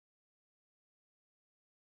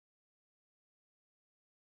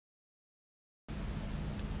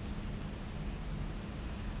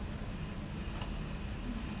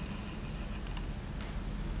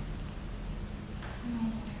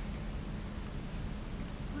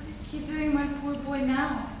is he doing, my poor boy,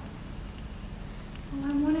 now?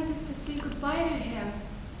 All I wanted is to say goodbye to him.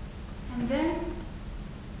 And then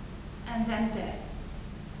death.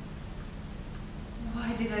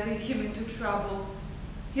 Why did I lead him into trouble?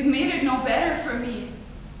 It made it no better for me.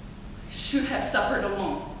 I should have suffered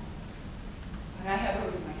alone. But I have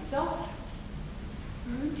ruined myself,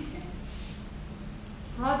 ruined him,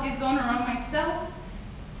 brought dishonor on myself,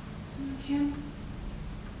 and him,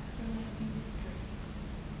 everlasting disgrace.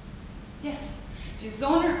 Yes,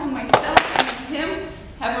 dishonor on myself and him,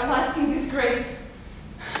 everlasting disgrace.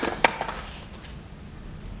 If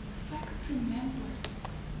I could remember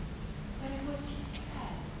what it was he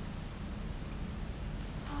said,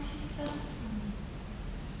 how he felt for me.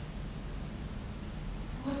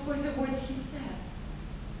 What were the words he said?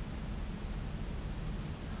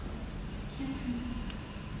 I can't remember.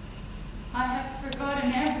 I have forgotten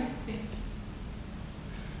everything.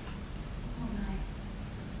 All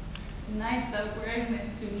nights of weariness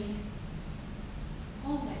to me.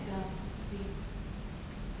 All lie down to sleep.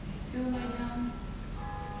 They too lie down.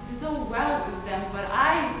 It is all well with them, but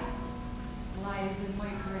I lies in my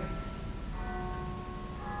grave.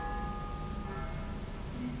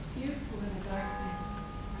 It is fearful in the darkness.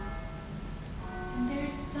 And there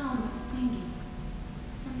is sound of singing,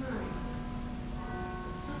 some bird,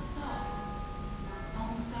 but so soft,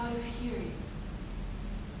 almost out of hearing,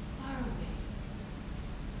 far away,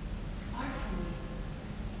 far from me.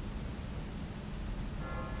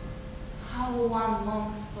 How one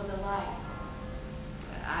longs for the light,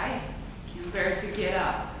 but I can't bear to get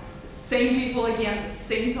up. The same people again, the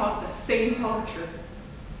same talk, the same torture.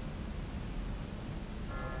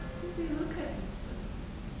 Do they look at me so?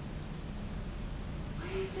 Why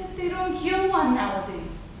is it they don't kill one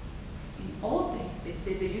nowadays? In old days, they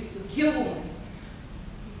say they used to kill women.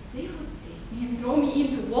 If they would take me and throw me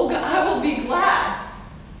into Volga, I will be glad.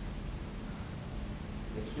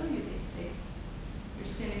 They kill you, they say. Your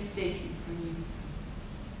sin is taken from you.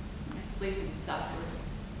 You must live and suffer.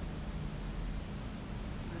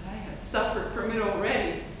 But I have suffered from it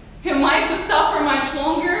already. Am I to suffer much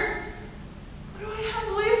longer? What do I have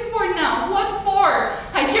lived for now? What for?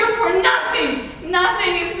 I care for nothing.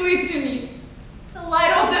 Nothing is sweet to me. The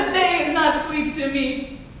light of the day is not sweet to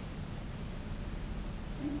me.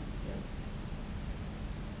 And still,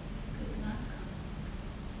 this does not come.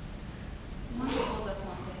 One calls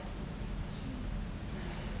upon death, and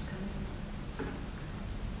death comes not.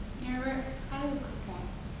 Whenever I look upon,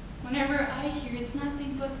 whenever I hear, it's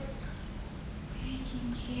nothing but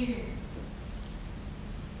waking here.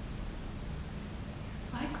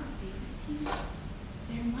 If I could be with him,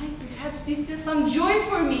 there might perhaps be still some joy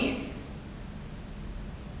for me.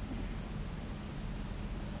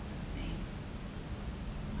 It's all the same.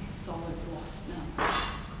 My soul is lost now.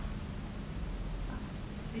 I'm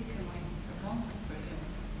sick and waiting for longing for him.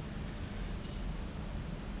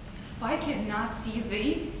 If I cannot see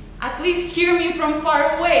thee, at least hear me from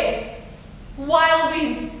far away. Wild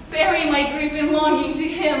winds bury my grief in longing to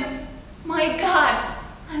him. My God,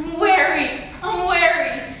 I'm weary, I'm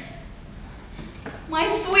weary. My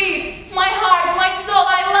sweet, my heart, my soul,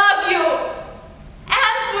 I love you.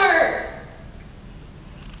 Answer!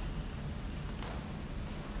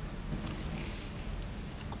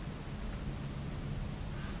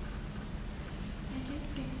 I guess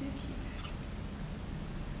they took you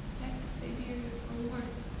back to Siberia for work.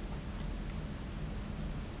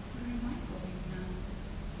 Where am I going now?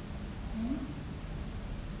 Home?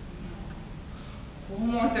 No.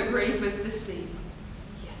 Home or the grave is the same.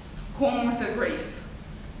 Yes, home or the grave.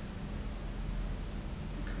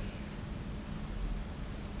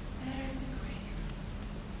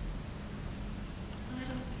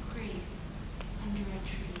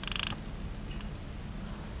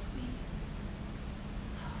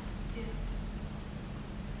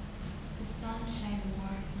 Sunshine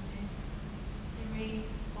warms it, the rain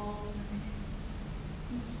falls on it.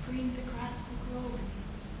 In spring the grass will grow in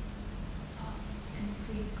it, soft and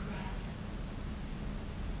sweet grass.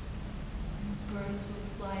 And birds will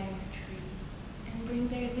fly in the tree and bring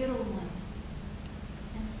their little ones,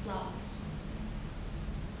 and flowers will bloom,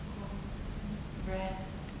 gold, red,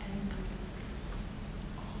 and blue.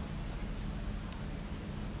 All sorts of flowers,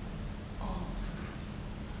 all sorts of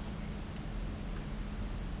flowers.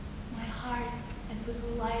 My heart as it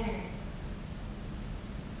were lighter.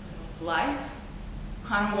 Life?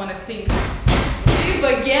 I don't want to think. Live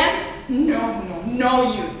again?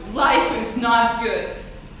 No use. Life is not good.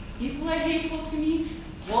 People are hateful to me,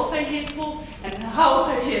 walls are hateful, and the house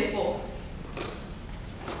are hateful.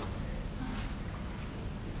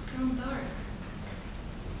 It's grown dark.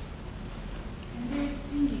 And there's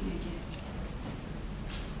singing again.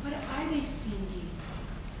 they singing?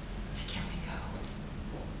 I can't make out.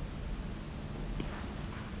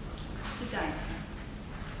 To die.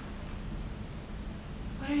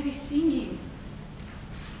 What are they singing?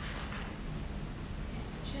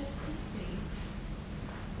 It's just the same,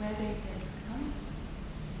 whether death comes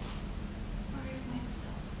or if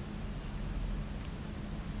myself.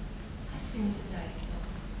 I seem to die so.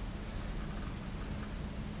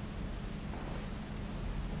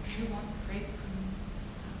 Everyone pray for me.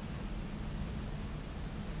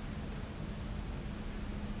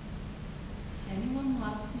 If anyone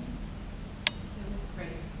loves me, they will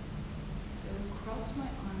pray. They will cross my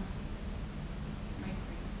arms, my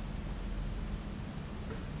grave.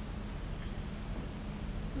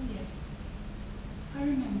 Oh yes, I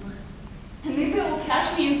remember. And then they will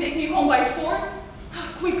catch me and take me home by force?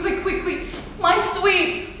 Ah, quickly, quickly. My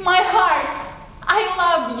sweet, my heart, I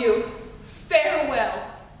love you. Farewell.